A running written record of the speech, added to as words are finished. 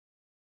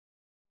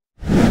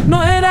No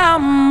era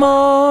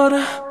amor,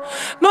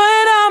 no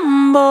era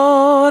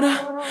amor.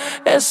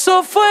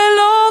 Eso fue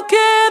lo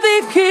que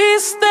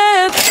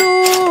dijiste tú.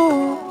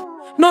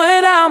 No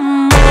era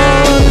amor.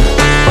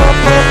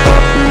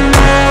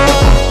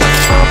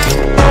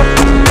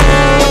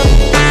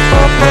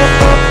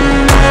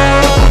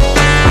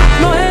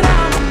 No era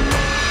amor.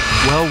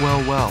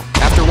 Well.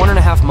 After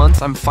 1.5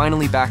 months, I'm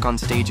finally back on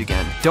stage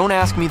again. Don't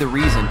ask me the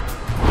reason.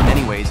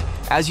 Anyways,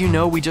 as you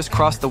know, we just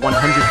crossed the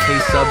 100K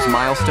subs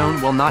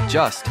milestone. Well, not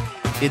just.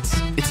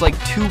 It's like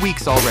 2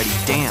 weeks already,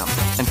 damn.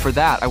 And for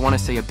that, I want to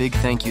say a big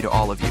thank you to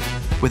all of you.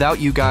 Without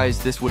you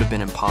guys, this would have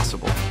been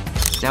impossible.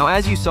 Now,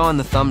 as you saw in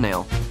the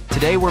thumbnail,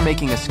 today we're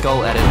making a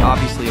skull edit,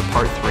 obviously a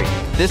part 3.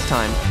 This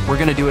time, we're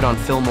gonna do it on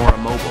Filmora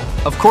Mobile.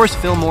 Of course,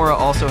 Filmora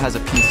also has a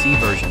PC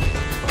version.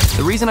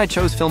 The reason I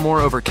chose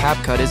Filmora over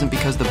Capcut isn't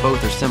because the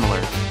both are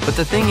similar, but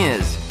the thing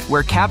is,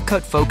 where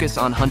Capcut focus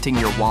on hunting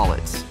your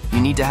wallets,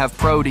 you need to have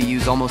Pro to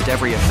use almost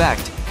every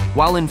effect,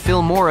 while in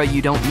Filmora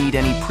you don't need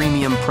any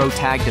premium Pro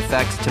tagged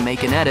effects to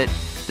make an edit.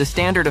 The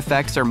standard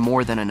effects are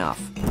more than enough.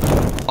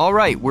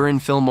 Alright, we're in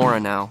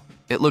Filmora now.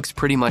 It looks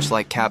pretty much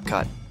like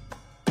Capcut.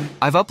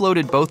 I've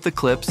uploaded both the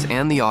clips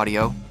and the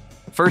audio.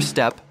 First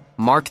step,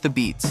 mark the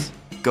beats.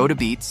 Go to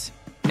Beats,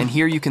 and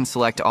here you can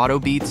select Auto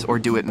Beats or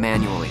do it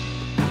manually.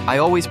 I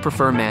always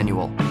prefer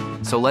manual,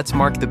 so let's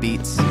mark the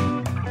beats.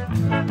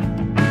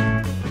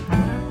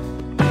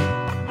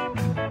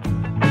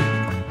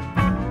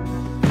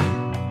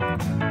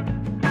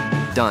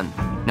 Done.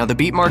 Now the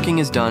beat marking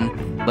is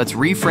done, let's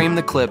reframe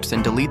the clips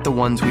and delete the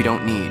ones we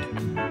don't need.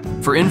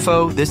 For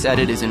info, this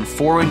edit is in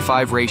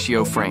 4:5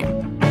 ratio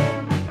frame.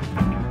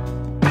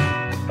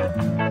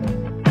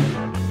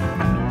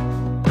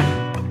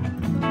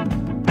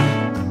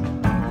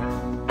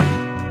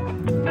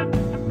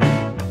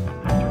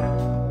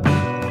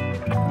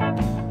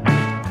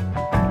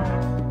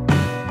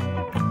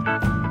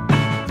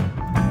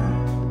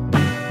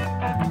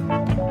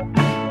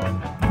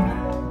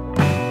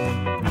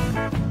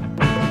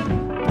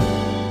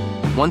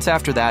 Once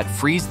after that,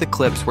 freeze the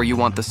clips where you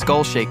want the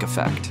skull shake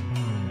effect.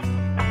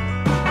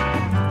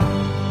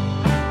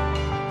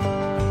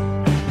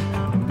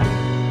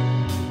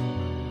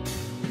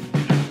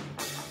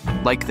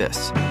 Like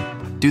this.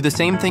 Do the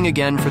same thing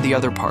again for the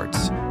other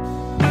parts.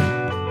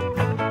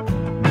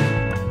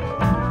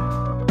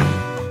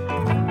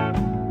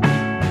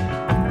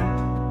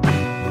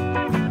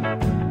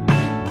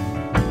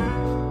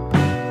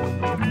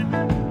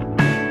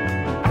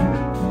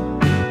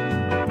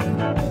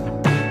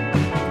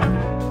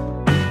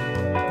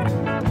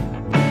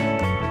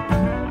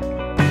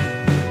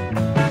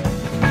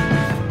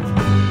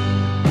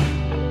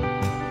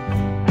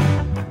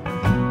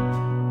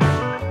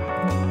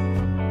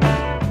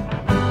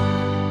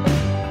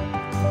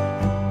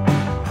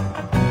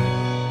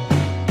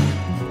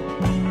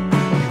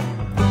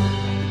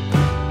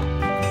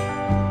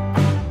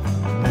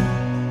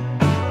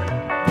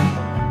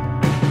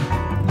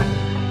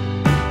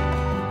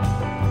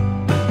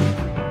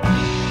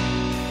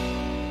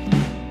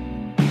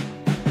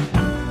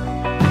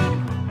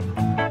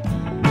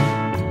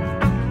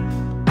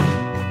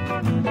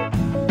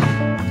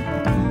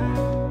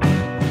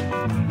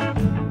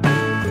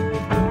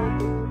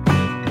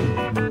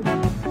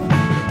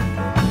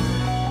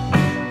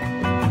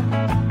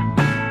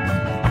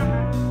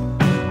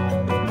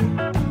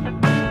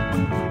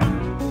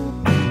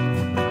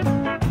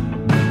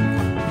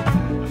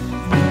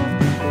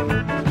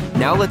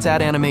 Now let's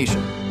add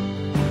animation.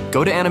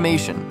 Go to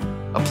animation,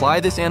 apply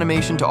this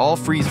animation to all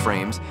freeze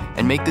frames,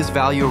 and make this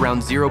value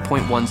around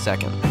 0.1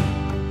 second.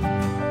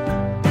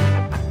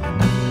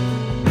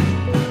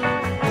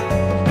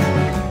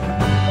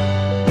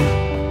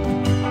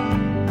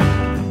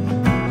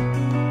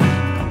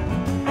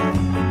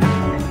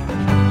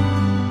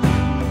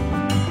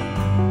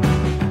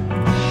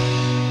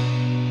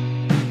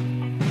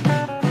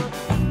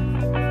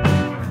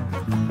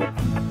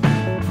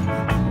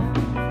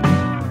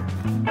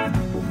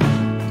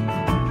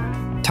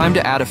 Time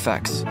to add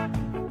effects.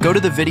 Go to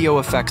the video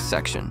effects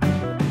section.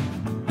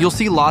 You'll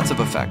see lots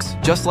of effects,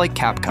 just like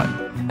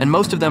CapCut, and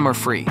most of them are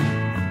free.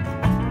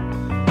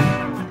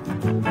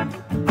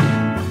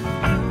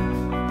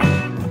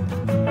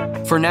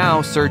 For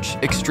now, search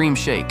Extreme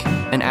Shake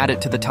and add it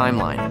to the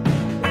timeline.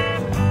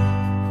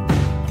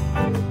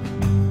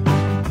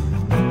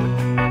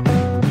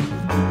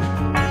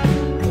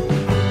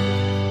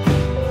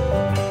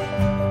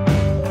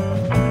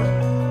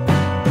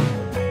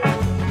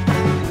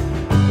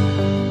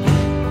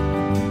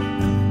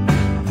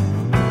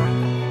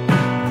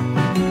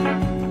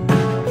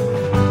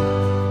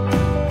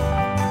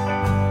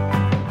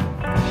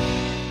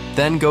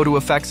 Then go to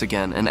Effects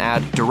again and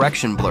add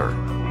Direction Blur.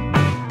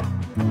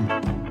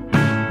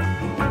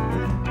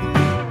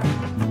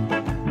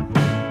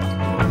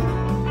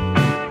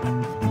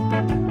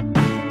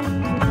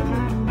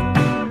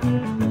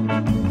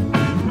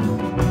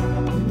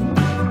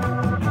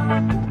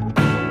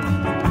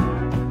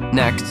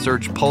 Next,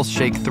 search Pulse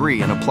Shake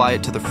 3 and apply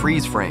it to the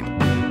freeze frame.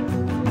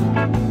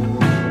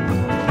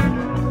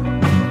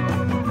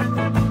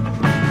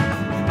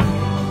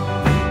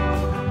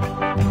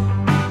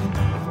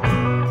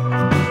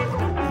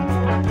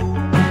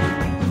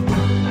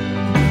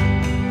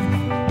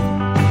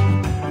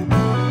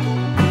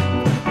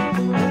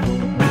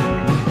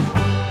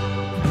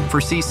 For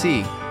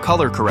CC,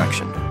 color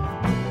correction.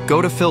 Go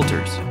to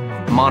Filters,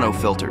 Mono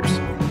Filters.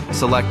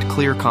 Select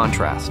Clear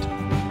Contrast.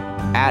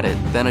 Add it,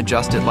 then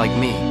adjust it like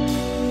me.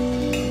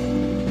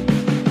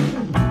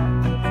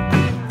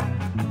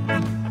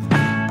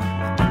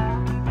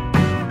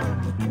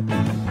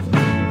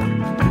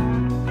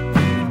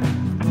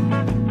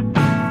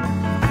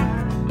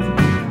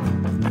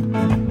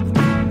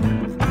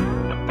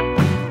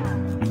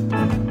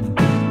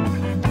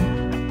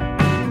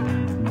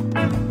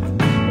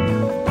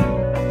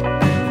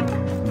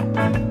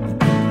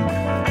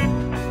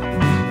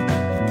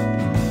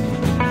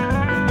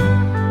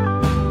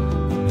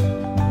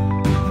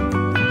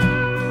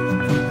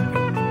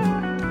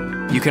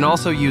 You can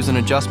also use an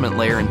adjustment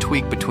layer and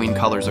tweak between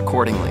colors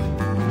accordingly.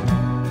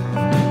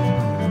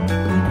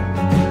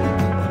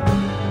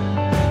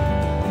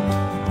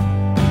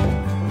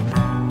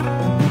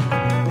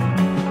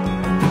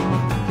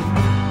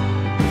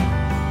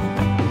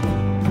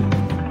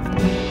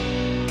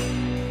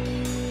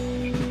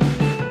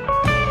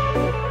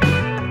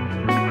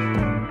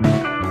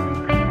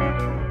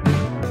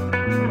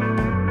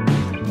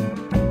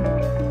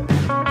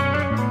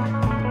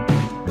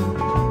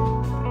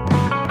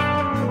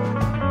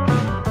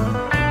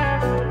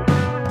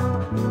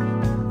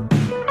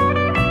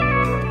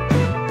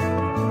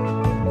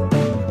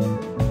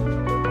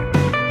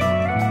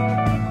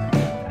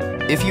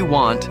 If you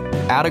want,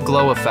 add a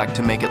glow effect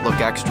to make it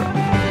look extra.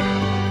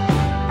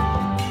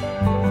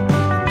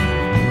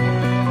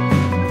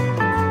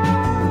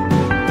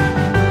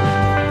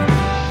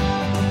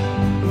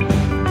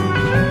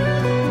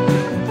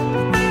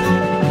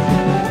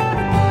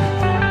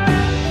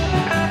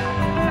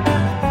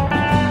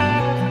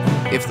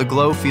 If the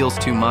glow feels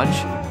too much,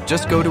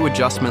 just go to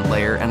Adjustment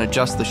Layer and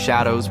adjust the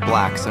shadows,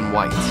 blacks, and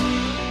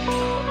whites.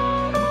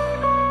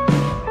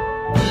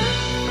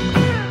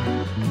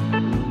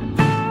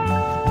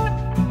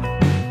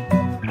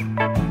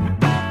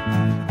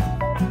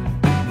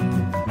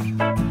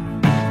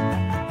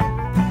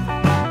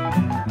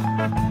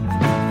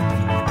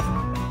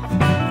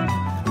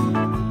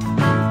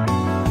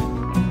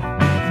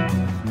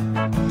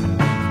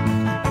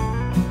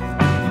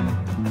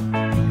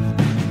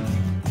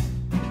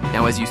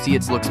 Now, as you see,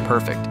 it looks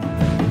perfect.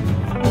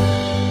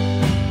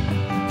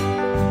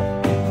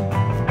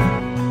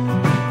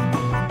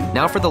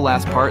 Now for the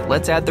last part,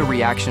 let's add the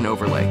reaction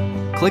overlay.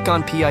 Click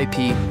on PIP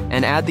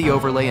and add the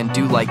overlay and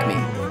do like me.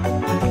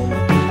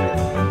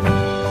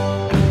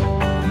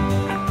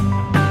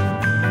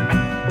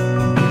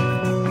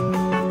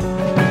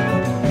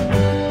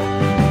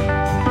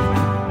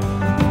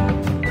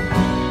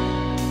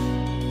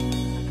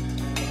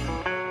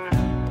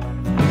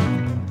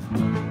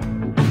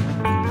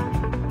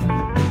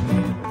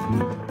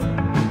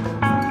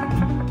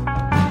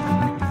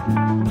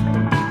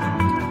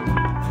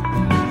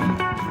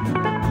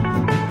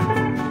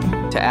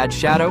 To add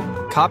shadow,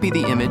 copy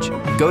the image,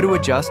 go to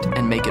Adjust,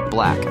 and make it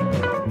black.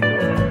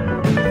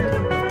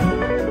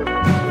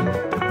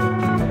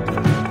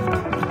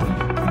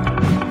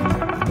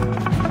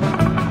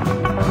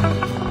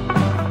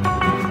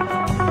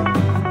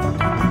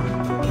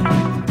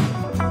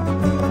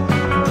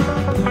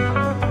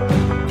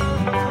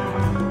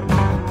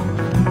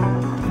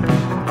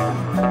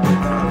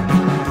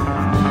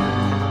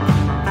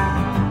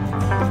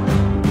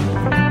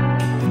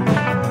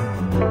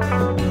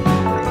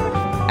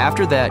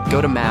 After that,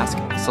 go to Mask,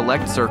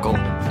 select Circle,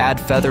 add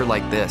feather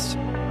like this.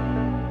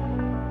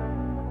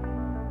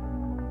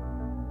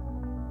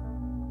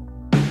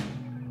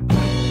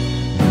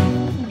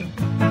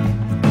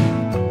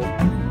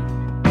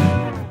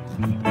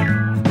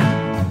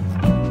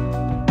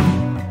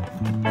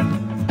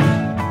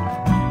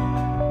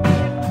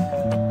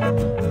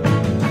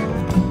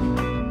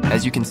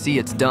 As you can see,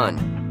 it's done.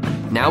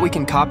 Now we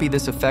can copy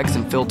this effects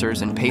and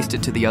filters and paste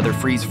it to the other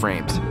freeze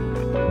frames.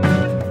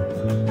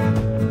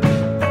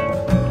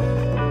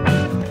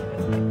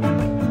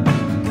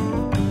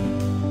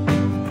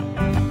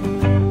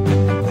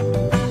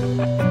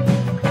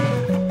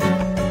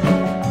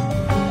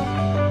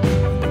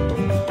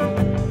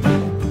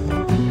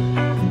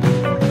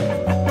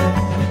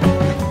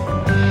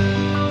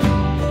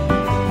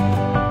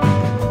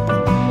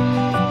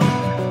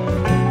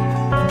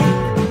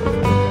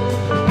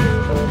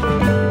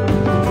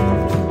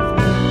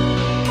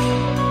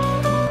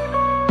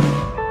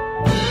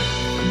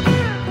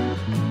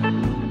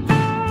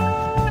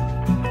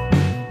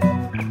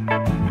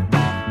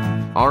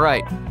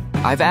 Alright,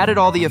 I've added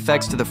all the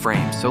effects to the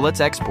frame, so let's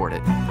export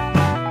it.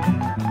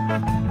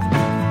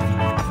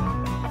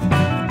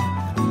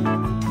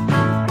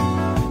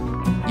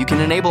 You can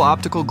enable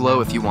optical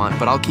glow if you want,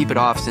 but I'll keep it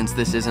off since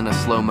this isn't a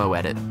slow-mo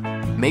edit.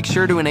 Make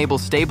sure to enable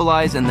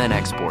stabilize and then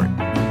export.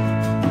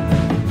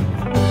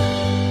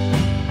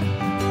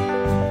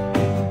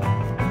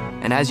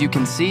 And as you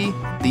can see,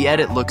 the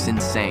edit looks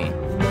insane.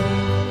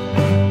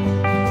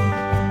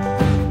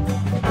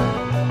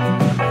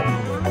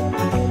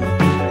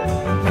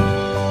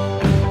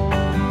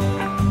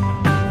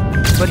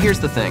 But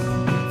here's the thing,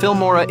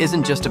 Filmora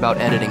isn't just about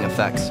editing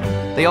effects.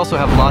 They also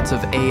have lots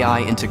of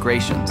AI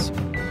integrations.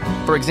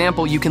 For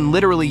example, you can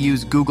literally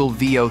use Google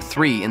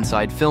VO3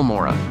 inside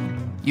Filmora.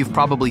 You've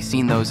probably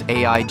seen those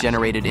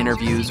AI-generated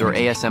interviews or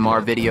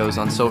ASMR videos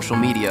on social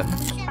media.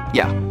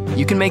 Yeah,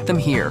 you can make them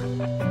here.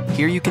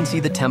 Here you can see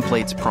the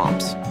templates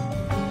prompts.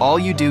 All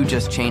you do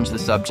just change the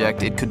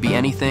subject. It could be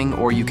anything,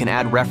 or you can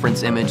add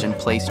reference image and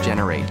place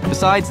generate.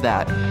 Besides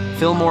that,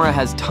 Filmora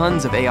has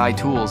tons of AI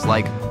tools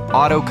like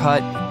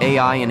AutoCut,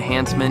 AI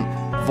enhancement,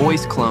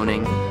 voice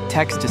cloning,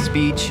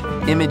 text-to-speech,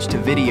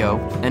 image-to-video,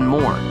 and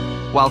more.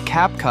 While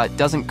Capcut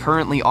doesn't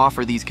currently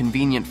offer these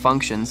convenient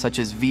functions such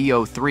as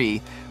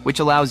VO3, which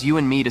allows you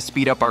and me to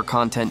speed up our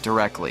content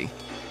directly.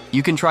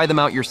 You can try them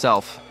out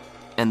yourself,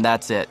 and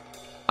that's it.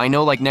 I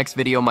know next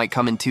video might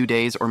come in 2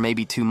 days or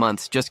maybe 2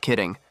 months, just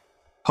kidding.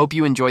 Hope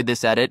you enjoyed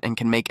this edit and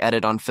can make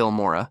edit on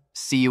Filmora.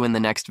 See you in the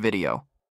next video.